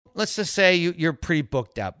let's just say you're pretty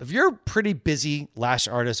booked up. If you're a pretty busy lash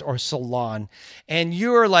artist or salon and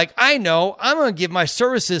you're like, I know, I'm going to give my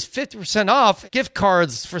services 50% off, gift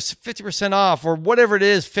cards for 50% off or whatever it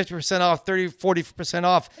is, 50% off, 30, 40%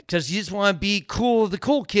 off, because you just want to be cool with the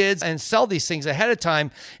cool kids and sell these things ahead of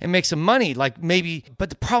time and make some money. Like maybe, but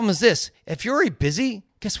the problem is this, if you're already busy,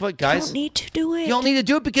 guess what, guys? You don't need to do it. You don't need to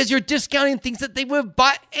do it because you're discounting things that they would have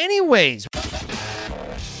bought anyways.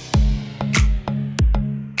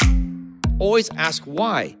 Always ask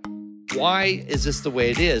why. Why is this the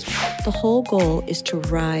way it is? The whole goal is to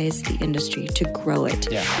rise the industry, to grow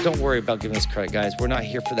it. Yeah, don't worry about giving us credit, guys. We're not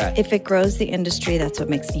here for that. If it grows the industry, that's what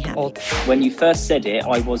makes me happy. When you first said it,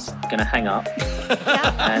 I was going to hang up.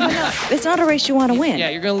 It's not a race you want to win. Yeah,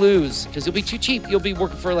 you're going to lose because you'll be too cheap. You'll be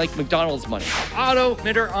working for like McDonald's money. Otto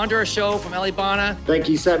Mitter, onto our show from Alibana. Thank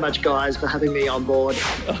you so much, guys, for having me on board.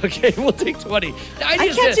 Okay, we'll take 20. I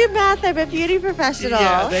can't do math. I'm a beauty professional.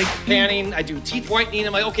 Yeah, panning. I do teeth whitening.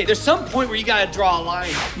 I'm like, okay, there's some point where you got to draw a line.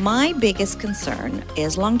 My biggest concern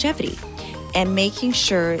is longevity and making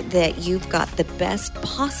sure that you've got the best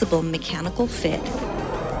possible mechanical fit.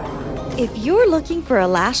 If you're looking for a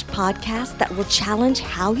lash podcast that will challenge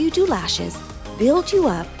how you do lashes, build you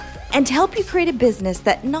up, and help you create a business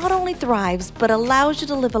that not only thrives but allows you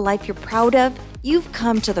to live a life you're proud of, you've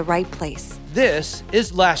come to the right place. This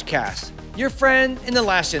is Lashcast, your friend in the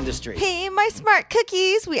lash industry. Hey, my smart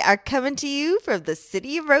cookies. We are coming to you from the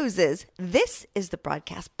City of Roses. This is the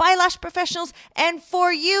broadcast by lash professionals and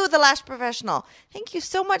for you, the lash professional. Thank you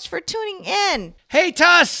so much for tuning in. Hey,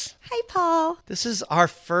 Tuss. Hi, Paul. This is our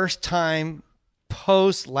first time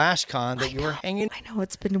post LashCon that you were hanging. I know,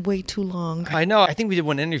 it's been way too long. I know. I think we did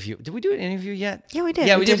one interview. Did we do an interview yet? Yeah, we did.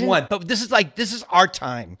 Yeah, we did one. But this is our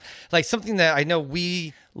time. Like something that I know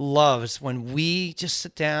we love is when we just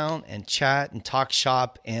sit down and chat and talk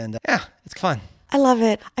shop. And yeah, it's fun. I love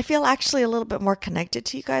it. I feel actually a little bit more connected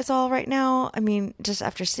to you guys all right now. I mean, just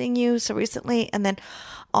after seeing you so recently, and then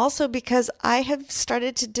also because I have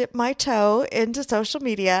started to dip my toe into social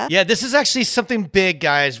media. Yeah, this is actually something big,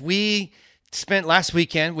 guys. We spent last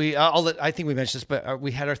weekend, I think we mentioned this, but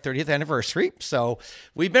we had our 30th anniversary. So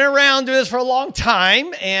we've been around doing this for a long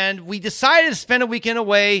time, and we decided to spend a weekend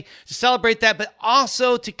away to celebrate that, but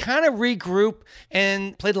also to kind of regroup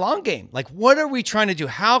and play the long game. Like, what are we trying to do?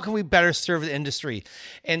 How can we better serve the industry?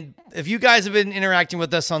 And if you guys have been interacting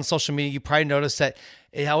with us on social media, you probably noticed that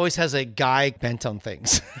it always has a guy bent on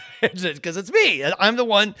things because it's me. I'm the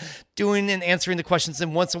one doing and answering the questions.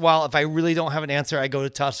 And once in a while, if I really don't have an answer, I go to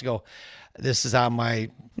Tuss and go, this is on my...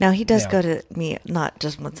 Now, he does go to me, not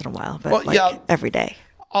just once in a while, but every day.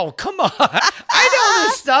 Oh, come on. I know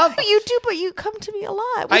this stuff. But you do, but you come to me a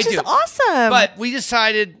lot, which is awesome. But we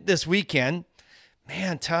decided this weekend,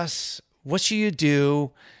 man, Tuss, what should you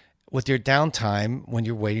do with your downtime when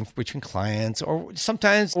you're waiting between clients, or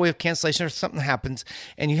sometimes we have cancellation or something happens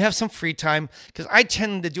and you have some free time? Because I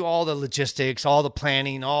tend to do all the logistics, all the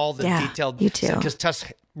planning, all the detailed. You too. Because Tuss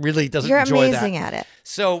really doesn't You're enjoy that. You're amazing at it.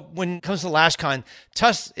 So when it comes to LashCon,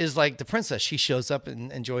 Tuss is like the princess. She shows up and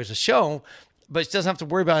enjoys the show, but she doesn't have to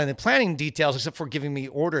worry about any planning details except for giving me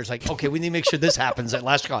orders. Like, okay, we need to make sure this happens at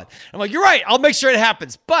LashCon. I'm like, you're right. I'll make sure it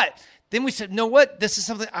happens. But then we said, know what? This is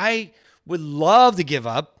something I would love to give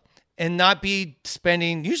up and not be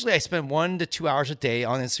spending. Usually I spend 1 to 2 hours a day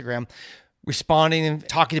on Instagram responding and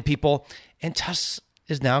talking to people. And Tuss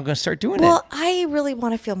is now going to start doing it. Well, I really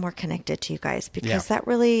want to feel more connected to you guys because that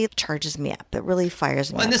really charges me up. It really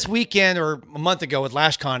fires me up. And this weekend or a month ago with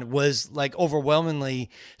LashCon was like overwhelmingly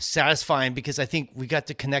satisfying because I think we got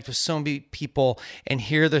to connect with so many people and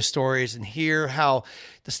hear their stories and hear how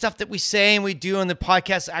the stuff that we say and we do on the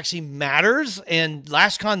podcast actually matters, and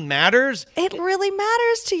LashCon matters. It really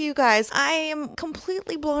matters to you guys. I am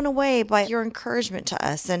completely blown away by your encouragement to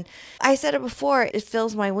us. And I said it before, it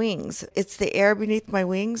fills my wings. It's the air beneath my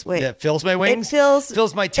wings. Wait, it fills my wings? It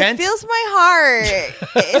fills my tent? It fills my heart.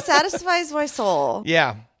 It satisfies my soul.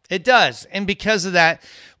 Yeah, it does. And because of that,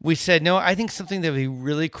 we said, no, I think something that would be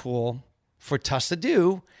really cool for Tuss to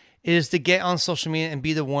do is to get on social media and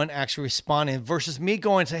be the one actually responding versus me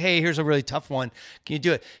going to, hey, here's a really tough one. Can you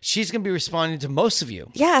do it? She's going to be responding to most of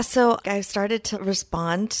you. Yeah. So I started to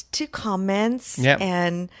respond to comments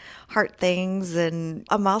and heart things. And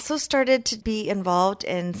I'm also started to be involved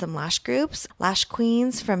in some lash groups, Lash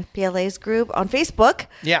Queens from PLA's group on Facebook.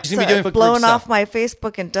 Yeah. So I've blown off my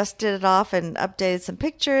Facebook and dusted it off and updated some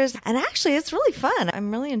pictures. And actually, it's really fun.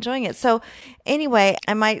 I'm really enjoying it. So anyway,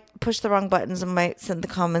 I might push the wrong buttons and might send the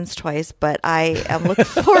comments once, twice, but I am looking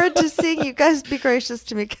forward to seeing you guys be gracious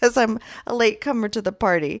to me because I'm a late comer to the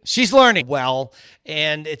party. She's learning well,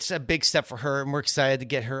 and it's a big step for her, and we're excited to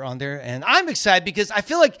get her on there. And I'm excited because I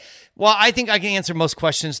feel like, well, I think I can answer most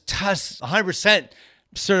questions. Tuss 100%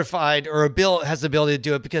 certified or has the ability to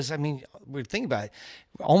do it because, I mean, we're thinking about it.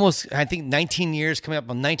 Almost, I think 19 years, coming up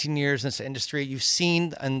on 19 years in this industry. You've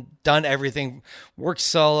seen and done everything. Worked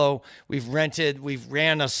solo. We've rented. We've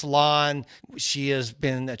ran a salon. She has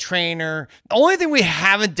been a trainer. The only thing we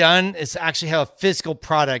haven't done is actually have a physical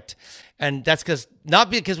product. And that's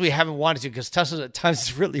not because we haven't wanted to, because Tessa at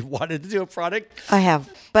times really wanted to do a product. I have,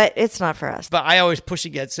 but it's not for us. But I always push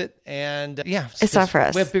against it. And it's not for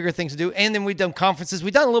us. We have bigger things to do. And then we've done conferences.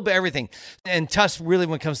 We've done a little bit of everything. And Tuss really,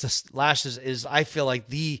 when it comes to lashes, is I feel like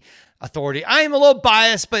the authority. I am a little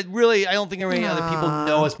biased, but really, I don't think any other people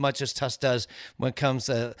know as much as Tuss does when it comes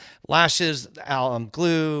to lashes,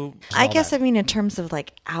 glue. I guess, I mean, in terms of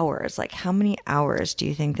like hours, like how many hours do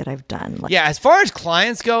you think that I've done? Like, as far as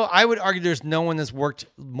clients go, I would argue there's no one that's worked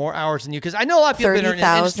more hours than you, because I know a lot of people have been in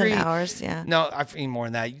the industry. 30,000 hours, yeah. No, I've seen more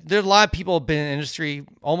than that. There's a lot of people have been in the industry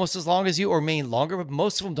almost as long as you, or maybe longer, but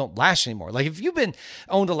most of them don't lash anymore. Like if you've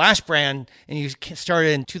owned a lash brand and you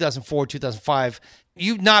started in 2004, 2005,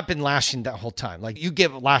 you've not been lashing that whole time. Like you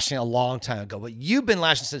gave up lashing a long time ago, but you've been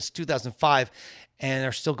lashing since 2005 and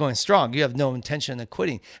are still going strong. You have no intention of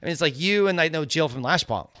quitting. I mean, it's like you and I know Jill from Lash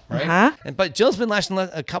Bomb, right? Uh-huh. But Jill's been lashing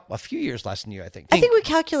a few years less than you, I think. I think we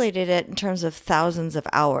calculated it in terms of thousands of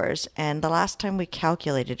hours, and the last time we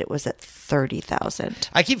calculated it was at 30,000.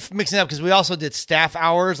 I keep mixing it up because we also did staff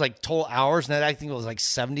hours, like total hours, and that I think it was like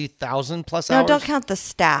 70,000 plus hours. No, don't count the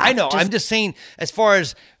staff. I know. I'm just saying, as far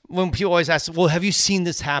as when people always ask, well, have you seen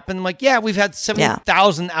this happen? I'm like, yeah, we've had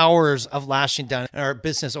 70,000 hours of lashing done in our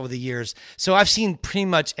business over the years. So I've seen pretty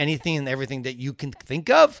much anything and everything that you can think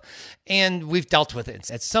of, and we've dealt with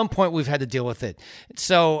it. At some point, we've had to deal with it.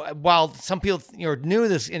 So while some people are new to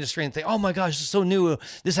this industry and think, oh my gosh, it's so new,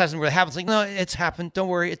 this hasn't really happened. It's like, no, it's happened. Don't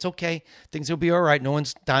worry. It's okay. Things will be all right. No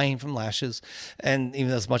one's dying from lashes. And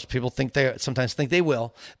even as much people sometimes think they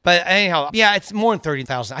will. But anyhow, it's more than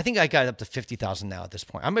 30,000. I think I got it up to 50,000 now at this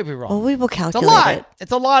point. I may be wrong. Well, we will calculate it.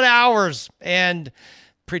 It's a lot of hours and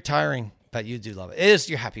pretty tiring, but you do love it. It is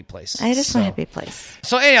your happy place. It is my happy place.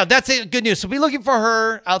 So anyhow, that's it. Good news. So be looking for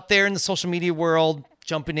her out there in the social media world,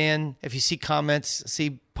 jumping in. If you see comments,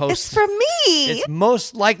 see posts. It's from me. It's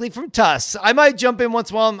most likely from Tuss. I might jump in once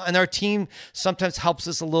in a while, and our team sometimes helps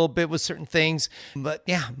us a little bit with certain things. But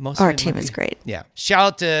most of our team is great. Yeah. Shout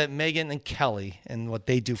out to Megan and Kelly and what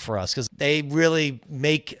they do for us, because they really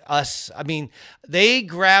make us, they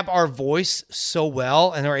grab our voice so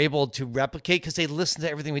well and are able to replicate because they listen to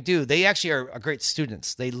everything we do. They actually are great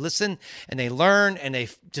students. They listen and they learn and they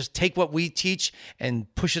just take what we teach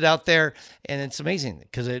and push it out there. And it's amazing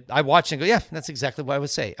because I watch and go, yeah, that's exactly what I would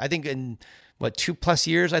say. I think in 2+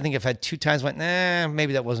 years, I think I've had 2 times went,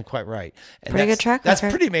 maybe that wasn't quite right. And pretty good track record. That's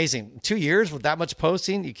pretty amazing. 2 years with that much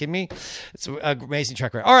posting. You kidding me? It's an amazing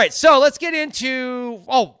track record. All right. So let's get into,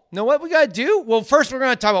 know what we got to do? Well, first we're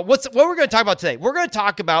going to talk about what we're going to talk about today. We're going to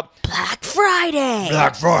talk about Black Friday.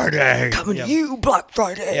 Black Friday. Coming to you, Black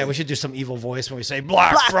Friday. Yeah, we should do some evil voice when we say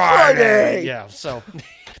Black Friday. Yeah. So,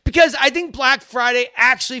 because I think Black Friday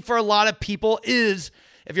actually for a lot of people is,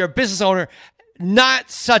 if you're a business owner, not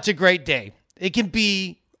such a great day. It can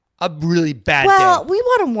be a really bad day. Well, we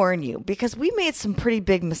want to warn you because we made some pretty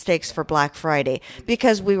big mistakes for Black Friday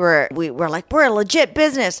because we were like, we're a legit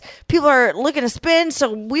business. People are looking to spend,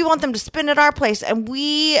 so we want them to spend at our place. And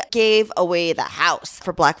we gave away the house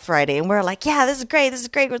for Black Friday. And we're like, yeah, this is great,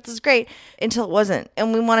 until it wasn't.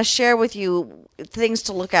 And we want to share with you things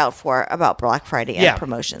to look out for about Black Friday and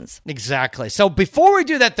promotions. Exactly. So before we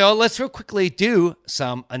do that, though, let's real quickly do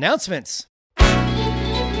some announcements.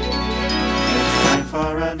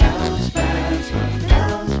 For announcements,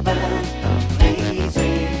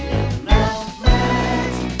 amazing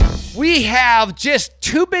announcements. We have just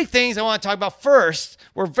 2 big things I want to talk about. First,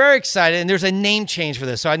 we're very excited, and there's a name change for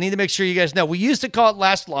this, so I need to make sure you guys know. We used to call it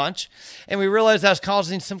Lash Launch, and we realized that was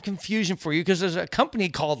causing some confusion for you because there's a company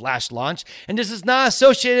called Lash Launch, and this is not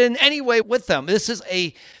associated in any way with them. This is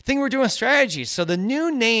a thing we're doing strategy. So the new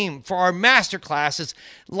name for our masterclass is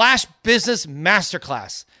Lash Business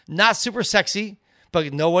Masterclass. Not super sexy, but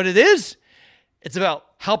you know what it is? It's about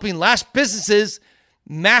helping lash businesses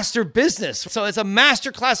master business. So it's a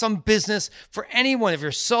masterclass on business for anyone. If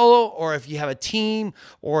you're solo or if you have a team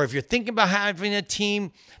or if you're thinking about having a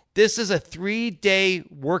team, this is a 3-day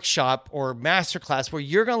workshop or masterclass where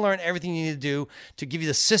you're going to learn everything you need to do to give you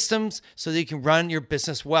the systems so that you can run your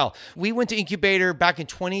business well. We went to Incubator back in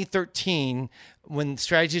 2013 when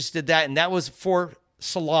Strategies did that, and that was for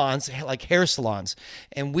salons, like hair salons.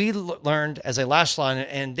 And we learned as a lash salon,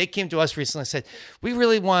 and they came to us recently and said, we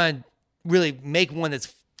really want to really make one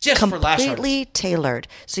that's just for lash artists. Completely tailored.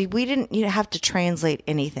 So we didn't have to translate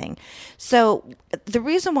anything. So the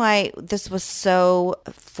reason why this was so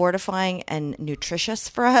fortifying and nutritious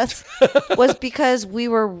for us was because we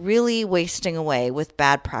were really wasting away with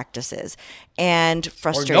bad practices and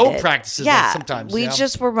frustrated. Or no practices sometimes. We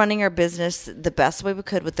just were running our business the best way we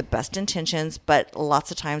could with the best intentions, but lots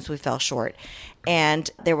of times we fell short. And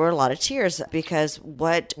there were a lot of tears because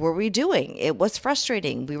what were we doing? It was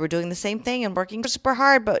frustrating. We were doing the same thing and working super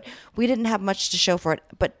hard, but we didn't have much to show for it,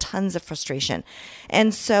 but tons of frustration.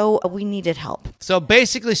 And so we needed help. So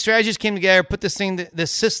basically, strategies came together, put this thing, the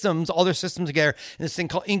systems, all their systems together in this thing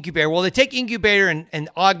called Incubator. Well, they take Incubator and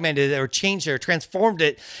augmented it or changed it or transformed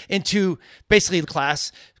it into basically the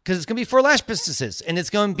class, because it's going to be for lash businesses, and it's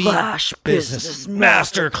going to be Lash Business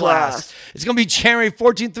Masterclass. It's going to be January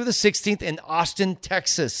 14th through the 16th in Austin,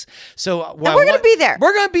 Texas. So we're going to be there.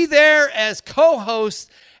 We're going to be there as co-hosts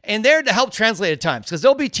and there to help translate at times, because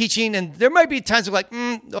they'll be teaching, and there might be times where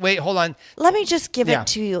like, wait, hold on. Let me just give it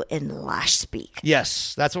to you in lash speak.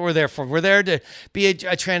 Yes, that's what we're there for. We're there to be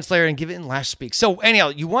a translator and give it in lash speak. So anyhow,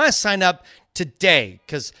 you want to sign up today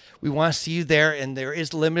because we want to see you there, and there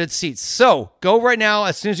is limited seats. So go right now.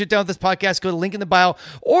 As soon as you're done with this podcast, go to the link in the bio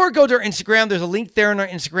or go to our Instagram. There's a link there on our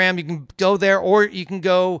Instagram. You can go there, or you can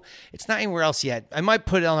go, it's not anywhere else yet. I might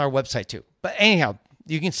put it on our website too. But anyhow,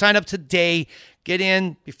 you can sign up today. Get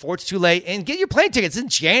in before it's too late and get your plane tickets in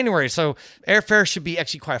January. So airfare should be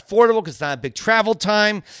actually quite affordable because it's not a big travel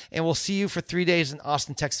time. And we'll see you for 3 days in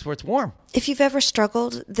Austin, Texas, where it's warm. If you've ever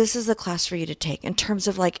struggled, this is the class for you to take in terms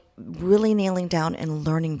of like really nailing down and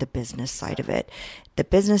learning the business side of it. The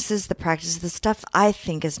businesses, the practices, the stuff I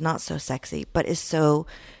think is not so sexy, but is so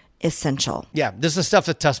essential. Yeah, this is the stuff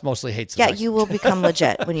that Tuss mostly hates. Yeah, you will become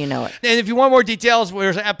legit when you know it. And if you want more details,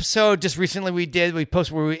 there's an episode just recently we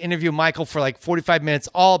posted where we interview Michael for like 45 minutes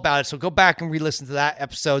all about it. So go back and re-listen to that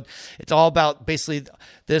episode. It's all about basically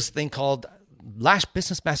this thing called Lash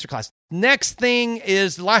Business Masterclass. Next thing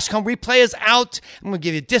is the LashCon replay is out. I'm going to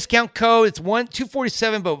give you a discount code. It's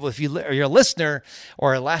 $247, but if you're a listener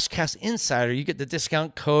or a Lashcast insider, you get the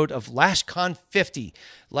discount code of LashCon50.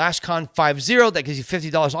 LashCon50, that gives you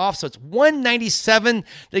 $50 off. So it's $197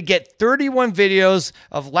 to get 31 videos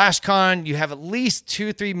of LashCon. You have at least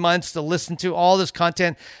 2-3 months to listen to all this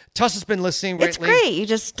content. Tuss has been listening lately. It's great. You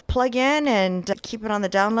just plug in and keep it on the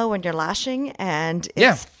down low when you're lashing, and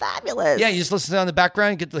it's fabulous. Yeah, you just listen to it on the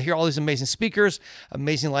background. You get to hear all these amazing speakers,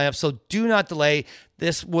 amazing lineup. So do not delay.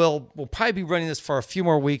 We'll probably be running this for a few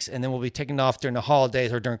more weeks, and then we'll be taking off during the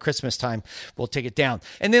holidays or during Christmas time. We'll take it down.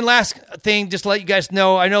 And then last thing, just to let you guys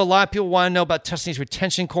know, I know a lot of people want to know about Tuscany's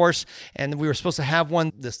retention course, and we were supposed to have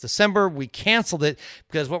one this December. We canceled it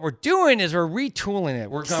because what we're doing is we're retooling it.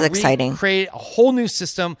 We're going to create a whole new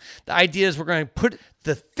system. The idea is we're going to put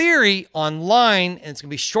the theory online, and it's going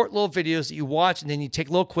to be short little videos that you watch, and then you take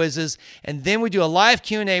little quizzes, and then we do a live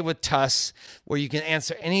Q&A with Tuss where you can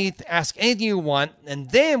ask anything you want, and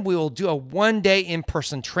then we will do a one-day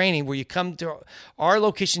in-person training where you come to our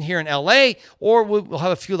location here in LA, or we'll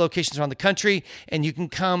have a few locations around the country, and you can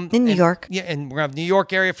come in New York. Yeah, and we're going to have New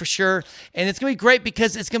York area for sure, and it's going to be great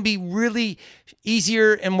because it's going to be really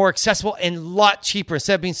easier and more accessible and a lot cheaper.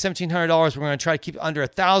 Instead of being $1,700, we're going to try to keep it under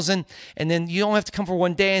 $1,000, and then you don't have to come for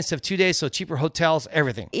 1 day instead of 2 days, so cheaper hotels,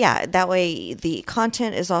 everything. Yeah, that way the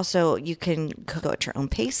content is also, you can go at your own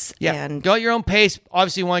pace. Yeah, and go at your own pace.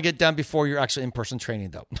 Obviously, you want to get done before your actual in-person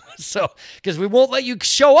training, though. So, because we won't let you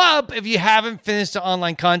show up if you haven't finished the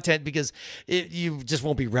online content because you just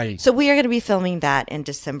won't be ready. So we are going to be filming that in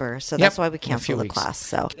December, so that's why we canceled the class.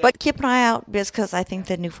 So, but keep an eye out because I think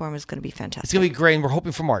the new form is going to be fantastic. It's going to be great, and we're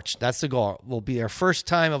hoping for March. That's the goal. We'll be our first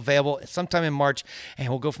time available sometime in March, and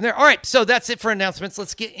we'll go from there. All right, so that's it for announcements.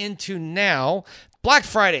 Let's get into now Black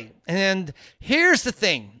Friday. And here's the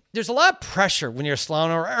thing. There's a lot of pressure when you're a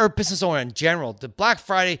salon or a business owner in general. The Black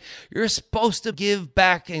Friday, you're supposed to give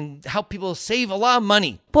back and help people save a lot of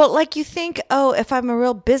money. Well, like you think, oh, if I'm a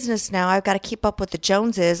real business now, I've got to keep up with the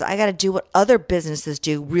Joneses. I got to do what other businesses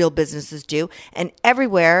do, real businesses do. And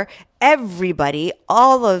everywhere, everybody,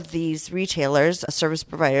 all of these retailers, service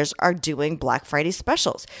providers are doing Black Friday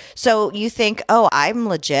specials. So you think, oh, I'm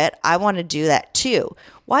legit. I want to do that too.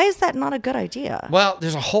 Why is that not a good idea? Well,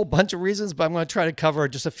 there's a whole bunch of reasons, but I'm going to try to cover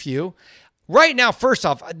just a few. Right now, first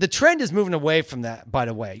off, the trend is moving away from that, by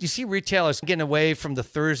the way. You see retailers getting away from the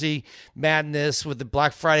Thursday madness with the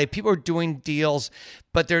Black Friday. People are doing deals,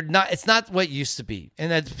 but they're not. It's not what it used to be.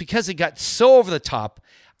 And that's because it got so over the top.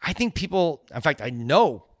 I think people, in fact, I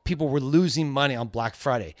know people were losing money on Black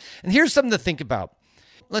Friday. And here's something to think about.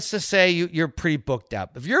 let's just say you're pretty booked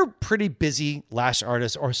up. If you're a pretty busy lash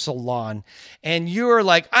artist or salon and you're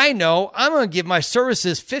like, I know, I'm going to give my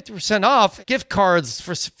services 50% off, gift cards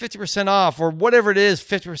for 50% off or whatever it is,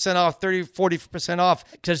 50% off, 30, 40% off,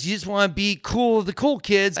 because you just want to be cool with the cool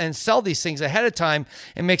kids and sell these things ahead of time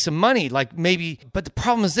and make some money. Like maybe, but the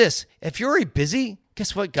problem is this, if you're already busy,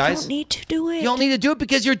 guess what, guys? You don't need to do it. You don't need to do it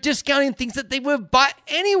because you're discounting things that they would have bought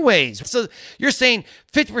anyways. So you're saying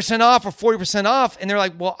 50% off or 40% off, and they're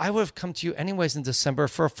like, well, I would have come to you anyways in December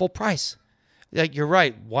for a full price. Like, you're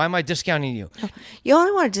right. Why am I discounting you? You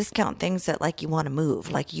only want to discount things that like you want to move.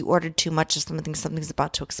 Like you ordered too much of something's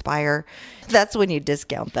about to expire. That's when you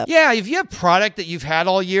discount them. Yeah, if you have product that you've had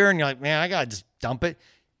all year and you're like, man, I got to just dump it.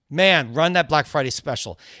 Man, run that Black Friday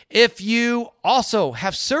special. If you also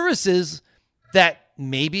have services that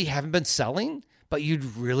maybe haven't been selling, but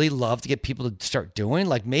you'd really love to get people to start doing,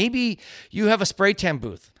 like maybe you have a spray tan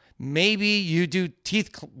booth. Maybe you do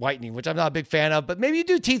teeth whitening, which I'm not a big fan of, but maybe you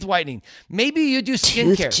do teeth whitening. Maybe you do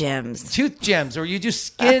skincare. Tooth gems, or you do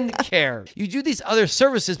skin care. You do these other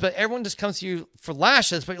services, but everyone just comes to you for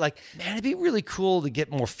lashes. But you're like, man, it'd be really cool to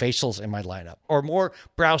get more facials in my lineup or more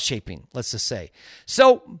brow shaping, let's just say.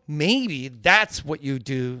 So maybe that's what you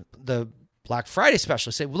do the Black Friday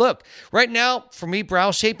special. Say, look, right now for me,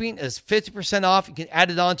 brow shaping is 50% off. You can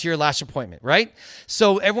add it on to your lash appointment, right?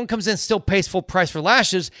 So everyone comes in, still pays full price for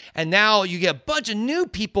lashes. And now you get a bunch of new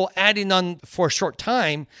people adding on for a short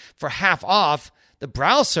time for half off the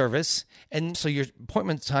brow service. And so your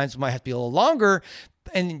appointment times might have to be a little longer.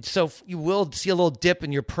 And so you will see a little dip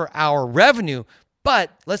in your per hour revenue.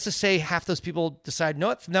 But let's just say half those people decide,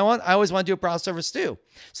 no, from now on, I always want to do a brow service too.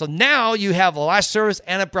 So now you have a lash service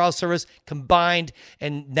and a brow service combined.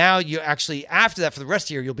 And now you actually, after that, for the rest of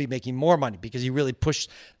the year, you'll be making more money because you really push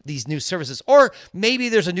these new services. Or maybe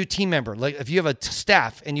there's a new team member. Like if you have a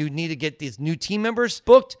staff and you need to get these new team members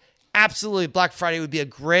booked, absolutely, Black Friday would be a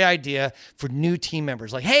great idea for new team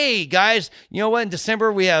members. Like, hey, guys, you know what? In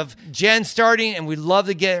December, we have Jen starting, and we'd love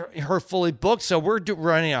to get her fully booked. So we're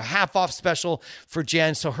running a half-off special for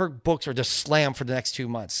Jen. So her books are just slammed for the next 2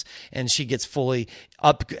 months, and she gets fully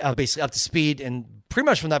basically up to speed. And pretty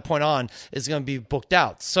much from that point on is going to be booked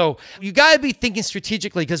out. So you got to be thinking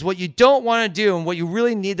strategically, because what you don't want to do and what you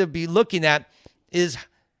really need to be looking at is,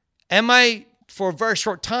 am I, for a very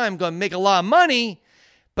short time, going to make a lot of money?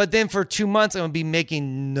 But then for 2 months, I'm going to be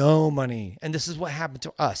making no money. And this is what happened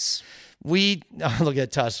to us. Look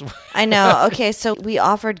at us. I know. Okay, so we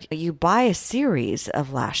offered you buy a series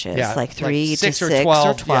of lashes, like 3 to 6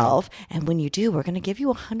 or 12. Yeah. And when you do, we're going to give you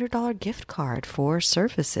a $100 gift card for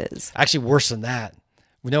services. Actually, worse than that.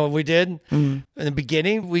 You know what we did? In the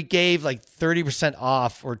beginning, we gave like 30%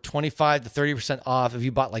 off or 25 to 30% off if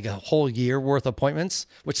you bought like a whole year worth of appointments,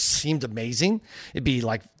 which seemed amazing. It'd be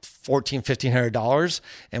like $1,400, $1,500.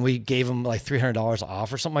 And we gave them like $300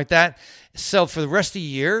 off or something like that. So for the rest of the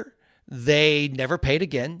year, they never paid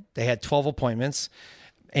again. They had 12 appointments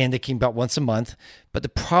and they came about once a month. But the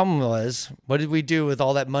problem was, what did we do with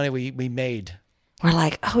all that money we made? We're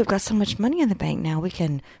like, oh, we've got so much money in the bank now. We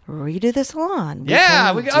can redo the salon. We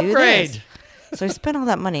can upgrade. So we spent all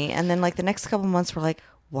that money. And then like the next couple months, we're like,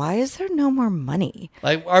 why is there no more money?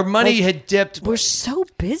 Like our money had dipped. We're so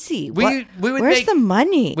busy. Where's the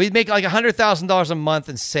money? We'd make like $100,000 a month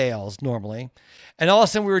in sales normally. And all of a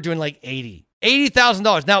sudden we were doing like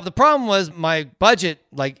 $80,000. Now the problem was my budget,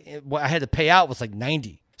 like what I had to pay out was like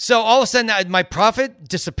 90. So all of a sudden, my profit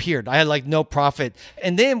disappeared. I had like no profit.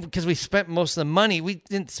 And then because we spent most of the money, we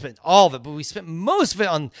didn't spend all of it, but we spent most of it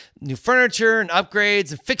on new furniture and upgrades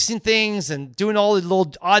and fixing things and doing all the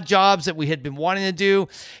little odd jobs that we had been wanting to do.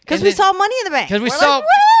 Because we saw money in the bank. Because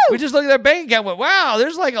we just looked at our bank account and went, wow,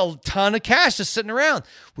 there's like a ton of cash just sitting around.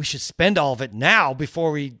 We should spend all of it now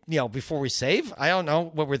before we save. I don't know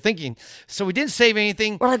what we're thinking. So we didn't save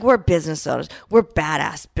anything. We're business owners. We're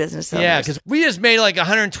badass business owners. Yeah, because we just made like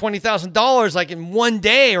 $120,000 like in one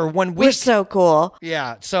day or 1 week. We're so cool.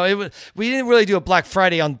 Yeah. So we didn't really do a Black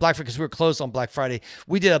Friday on Black Friday because we were closed on Black Friday.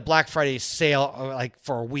 We did a Black Friday sale like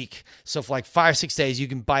for a week. So for like 5-6 days, you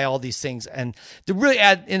can buy all these things. And to really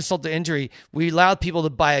add insult to injury, we allowed people to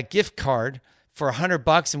buy a gift card for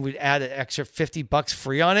 $100, and we'd add an extra $50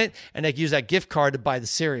 free on it, and they could use that gift card to buy the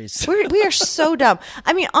series. We are so dumb.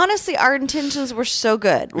 I mean, honestly, our intentions were so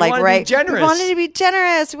good. We wanted to be generous. We wanted to be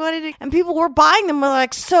generous. And people were buying them. We're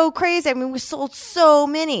like so crazy. I mean, we sold so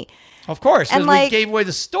many. Of course, because we gave away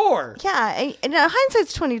the store. Yeah, and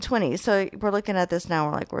hindsight's 20/20. So we're looking at this now.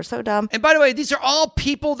 We're like, we're so dumb. And by the way, these are all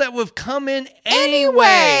people that would have come in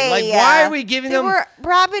anyway. Like, why are we giving them? They were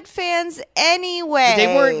Rabbit fans anyway. They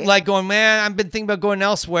weren't like going, man, I've been thinking about going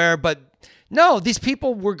elsewhere, but No, these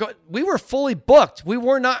people we were fully booked. We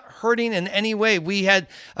were not hurting in any way. We had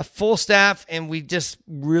a full staff and we just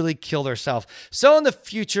really killed ourselves. So in the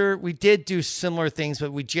future, we did do similar things,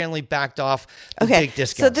 but we generally backed off the big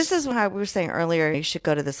discounts. So this is how we were saying earlier, you should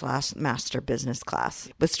go to this last master business class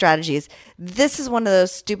with strategies. This is one of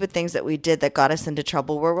those stupid things that we did that got us into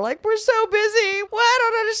trouble where we're like, we're so busy. Well, I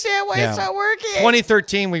don't understand why it's not working.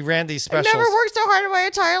 2013, we ran these specials. I've never worked so hard in my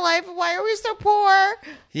entire life. Why are we so poor?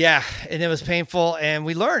 Yeah, and it was painful, and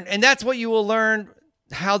we learned. And that's what you will learn,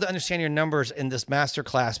 how to understand your numbers in this master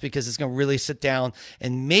class, because it's going to really sit down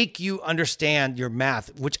and make you understand your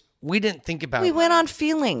math, which we didn't think about. We went on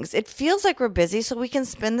feelings. It feels like we're busy, so we can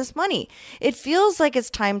spend this money. It feels like it's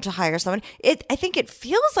time to hire someone. I think it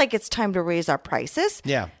feels like it's time to raise our prices.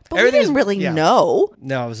 Yeah. But we didn't really know.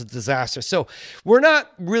 No, it was a disaster. So we're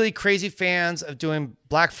not really crazy fans of doing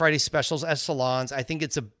Black Friday specials at salons. I think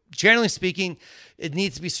generally speaking, it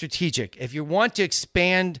needs to be strategic. If you want to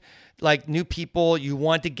expand like new people, you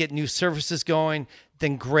want to get new services going,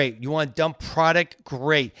 then great. You want to dump product,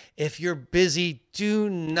 great. If you're busy,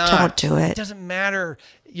 don't do it. It doesn't matter.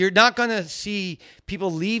 You're not going to see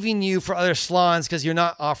people leaving you for other salons because you're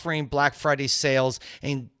not offering Black Friday sales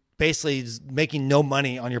and basically making no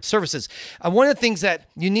money on your services. One of the things that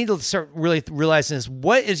you need to start really realizing is,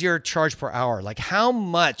 what is your charge per hour? Like, how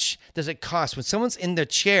much does it cost when someone's in their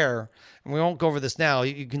chair? And we won't go over this now.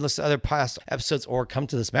 You can listen to other past episodes or come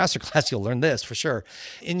to this masterclass. You'll learn this for sure.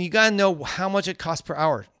 And you got to know how much it costs per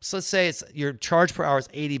hour. So let's say your charge per hour is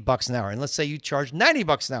 $80 an hour. And let's say you charge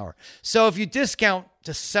 $90 an hour. So if you discount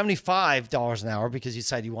to $75 an hour because you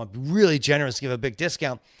decide you want to be really generous, give a big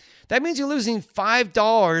discount, that means you're losing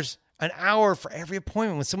 $5 an hour for every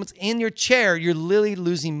appointment. When someone's in your chair, you're literally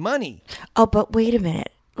losing money. Oh, but wait a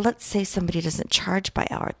minute. Let's say somebody doesn't charge by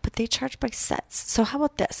hour, but they charge by sets. So how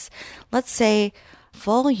about this? Let's say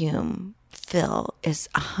volume fill is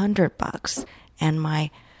 $100 and my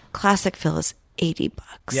classic fill is $80.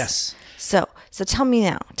 Yes. So tell me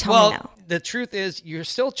now. Tell me now. The truth is, you're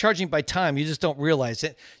still charging by time. You just don't realize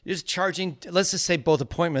it. You're just charging, let's just say both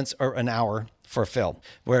appointments are an hour for a fill,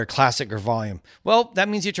 where classic or volume. Well, that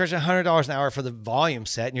means you're charging $100 an hour for the volume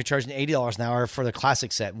set, and you're charging $80 an hour for the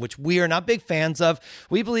classic set, which we are not big fans of.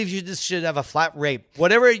 We believe you just should have a flat rate.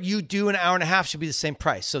 Whatever you do an hour and a half should be the same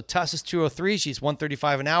price. So Tuss is $203. She's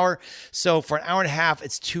 $135 an hour. So for an hour and a half,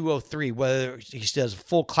 it's $203. Whether she does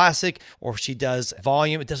full classic or she does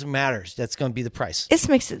volume, it doesn't matter. That's going to be the price. This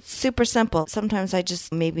makes it super simple. Sometimes I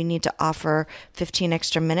just maybe need to offer 15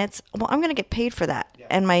 extra minutes. Well, I'm going to get paid for that. Yeah.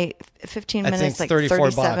 And my 15 minutes, like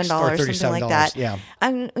 $37, something like that. Yeah.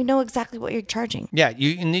 I know exactly what you're charging. Yeah,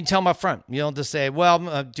 you need to tell them up front. You don't just say, well, I'm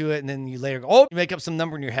going to do it, and then you later go, you make up some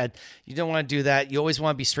number in your head. You don't want to do that. You always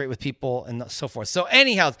want to be straight with people and so forth. So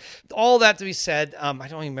anyhow, all that to be said, I don't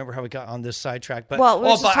even remember how we got on this sidetrack. But well, we're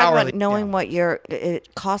just talking about knowing what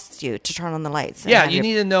it costs you to turn on the lights. Yeah, you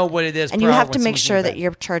need to know what it is. And you have to make sure that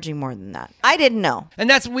you're charging more than that. I didn't know.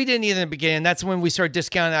 And we didn't either in the beginning. That's when we started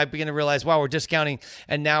discounting. I began to realize, wow, we're discounting,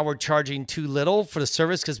 and now we're charging too little for the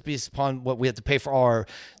service, because based upon what we have to pay for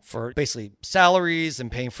basically salaries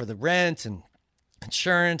and paying for the rent and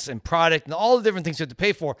insurance and product and all the different things we have to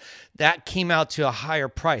pay for, that came out to a higher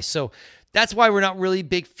price. So that's why we're not really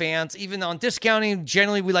big fans. Even on discounting,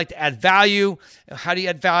 generally we like to add value. How do you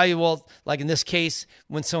add value? Well, like in this case,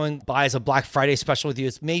 when someone buys a Black Friday special with you,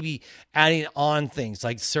 it's maybe adding on things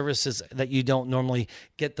like services that you don't normally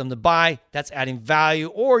get them to buy. That's adding value.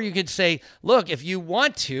 Or you could say, look, if you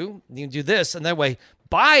want to, you can do this, and that way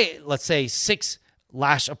buy, let's say, 6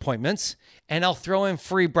 lash appointments, and I'll throw in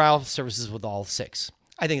free brow services with all 6.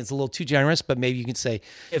 I think it's a little too generous, but maybe you can say,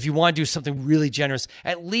 if you want to do something really generous,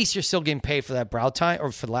 at least you're still getting paid for that brow time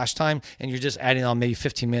or for the lash time, and you're just adding on maybe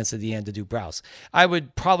 15 minutes at the end to do brows. I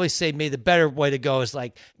would probably say maybe the better way to go is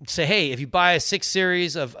like say, hey, if you buy a 6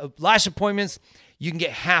 series of lash appointments, you can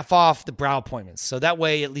get half off the brow appointments. So that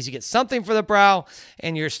way, at least you get something for the brow,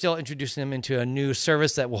 and you're still introducing them into a new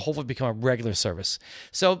service that will hopefully become a regular service.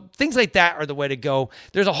 So things like that are the way to go.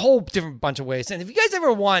 There's a whole different bunch of ways. And if you guys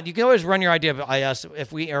ever want, you can always run your idea by us.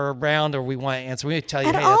 If we are around or we want to answer, we tell you,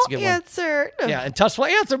 and hey, that's a good answer. One. Yeah, and Tuss will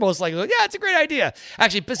answer most likely. Yeah, it's a great idea.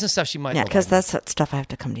 Actually, business stuff she might. Yeah, because that's stuff I have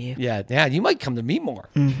to come to you. Yeah, you might come to me more.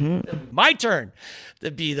 Mm-hmm. My turn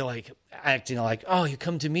to be the acting like, oh, you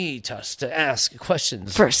come to me, Tuss, to ask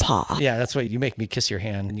questions. First paw. Yeah, that's what you make me kiss your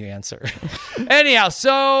hand and you answer. Anyhow,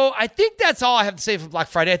 so I think that's all I have to say for Black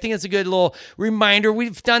Friday. I think it's a good little reminder.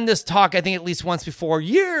 We've done this talk, I think, at least once before,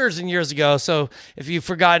 years and years ago. So if you've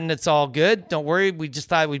forgotten, it's all good. Don't worry. We just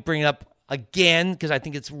thought we'd bring it up again, because I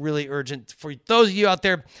think it's really urgent for those of you out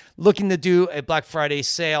there looking to do a Black Friday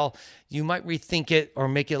sale. You might rethink it or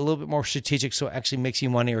make it a little bit more strategic so it actually makes you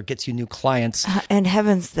money or gets you new clients. And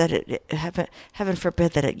heaven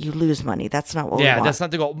forbid that you lose money. That's not what we want. Yeah, that's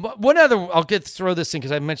not the goal. One other, throw this in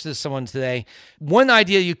because I mentioned this to someone today. One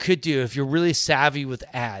idea you could do if you're really savvy with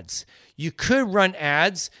ads, you could run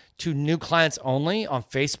ads to new clients only on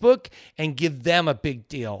Facebook and give them a big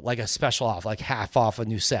deal, like a special off, like half off a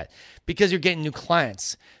new set, because you're getting new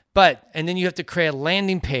clients. And then you have to create a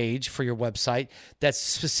landing page for your website that's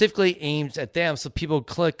specifically aimed at them. So people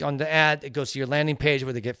click on the ad, it goes to your landing page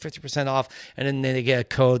where they get 50% off, and then they get a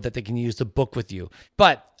code that they can use to book with you.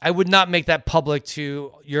 But I would not make that public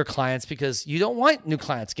to your clients because you don't want new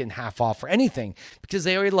clients getting half off or anything because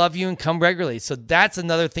they already love you and come regularly. So that's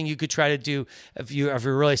another thing you could try to do if you're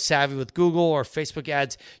really savvy with Google or Facebook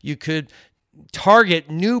ads. You could target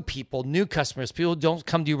new people, new customers, people who don't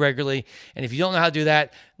come to you regularly. And if you don't know how to do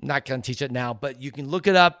that, I'm not going to teach it now, but you can look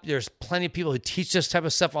it up. There's plenty of people who teach this type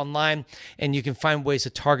of stuff online, and you can find ways to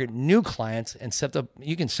target new clients and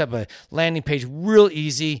you can set up a landing page real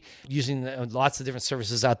easy using lots of different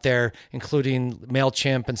services out there, including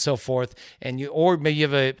MailChimp and so forth. Or maybe you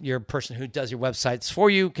have your person who does your websites for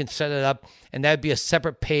you can set it up, and that'd be a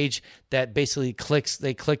separate page that basically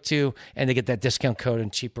they click to, and they get that discount code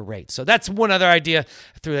and cheaper rate. So that's one other idea.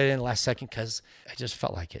 I threw that in the last second because I just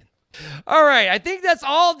felt like it. All right. I think that's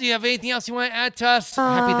all. Do you have anything else you want to add to us?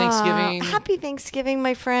 Happy Thanksgiving. Happy Thanksgiving,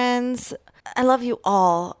 my friends. I love you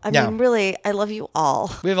all. I mean, really, I love you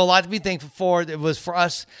all. We have a lot to be thankful for. It was, for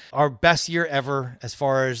us, our best year ever as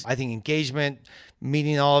far as, I think, engagement,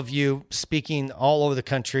 meeting all of you, speaking all over the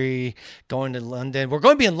country, going to London. We're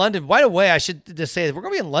going to be in London. By the way, I should just say that we're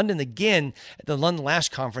going to be in London again at the London Lash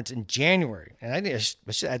Conference in January. And I think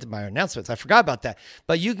I should add to my announcements. I forgot about that.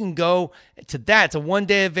 But you can go to that. It's a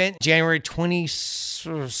one-day event, January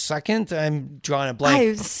 22nd. I'm drawing a blank.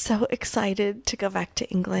 I'm so excited to go back to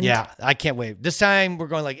England. Yeah, I can't wait. This time we're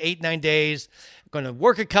going like 8-9 days. Going to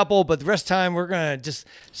work a couple, but the rest of the time we're going to just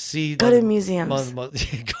go to museums. Go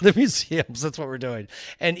to museums. That's what we're doing.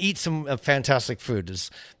 And eat some fantastic food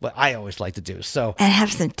is what I always like to do. So and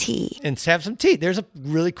have some tea. There's a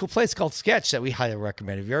really cool place called Sketch that we highly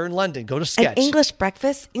recommend. If you're in London, go to Sketch. And English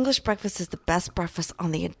breakfast is the best breakfast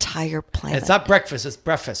on the entire planet. And it's not breakfast, it's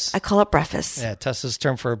breakfast. I call it breakfast. Yeah, Tessa's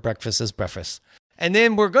term for breakfast is breakfast. And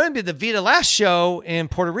then we're going to be at the Vida Lash show in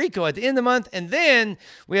Puerto Rico at the end of the month. And then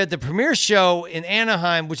we had the premiere show in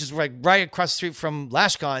Anaheim, which is right across the street from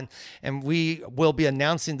LashCon. And we will be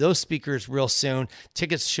announcing those speakers real soon.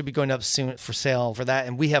 Tickets should be going up soon for sale for that.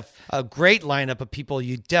 And we have a great lineup of people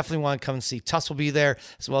you definitely want to come and see. Tuss will be there,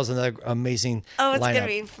 as well as another amazing lineup. It's going to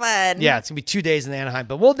be fun. Yeah, it's going to be 2 days in Anaheim.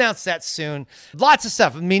 But we'll announce that soon. Lots of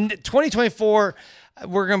stuff. I mean, 2024...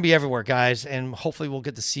 we're going to be everywhere, guys, and hopefully we'll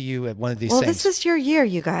get to see you at one of these things. Well, this is your year,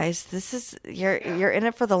 you guys. You're in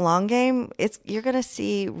it for the long game. You're going to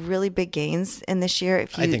see really big gains in this year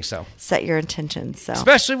if you I think so. Set your intentions. So.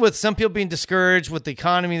 Especially with some people being discouraged with the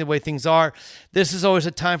economy, the way things are, this is always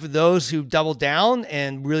a time for those who double down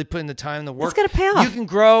and really put in the time and the work. It's going to pay off. You can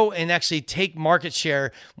grow and actually take market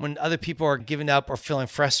share when other people are giving up or feeling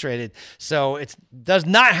frustrated. So it does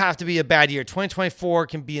not have to be a bad year. 2024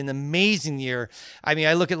 can be an amazing year. I mean,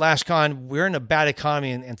 I look at LashCon, we're in a bad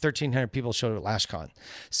economy and 1,300 people showed up at LashCon.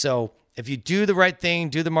 So if you do the right thing,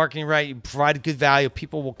 do the marketing right, you provide good value,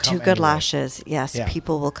 people will come. 2 good lashes. Yes, yeah.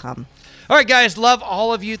 People will come. All right, guys, love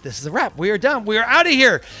all of you. This is a wrap. We are done. We are out of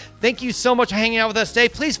here. Thank you so much for hanging out with us today.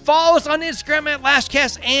 Please follow us on Instagram at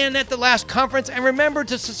LashCast and at the Lash Conference. And remember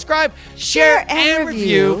to subscribe, share, and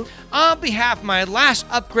review. On behalf of my Lash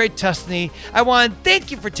Upgrade Tuscany, I want to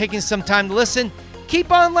thank you for taking some time to listen. Keep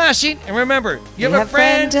on lashing. And remember, you have a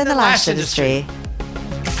friend in the lash industry.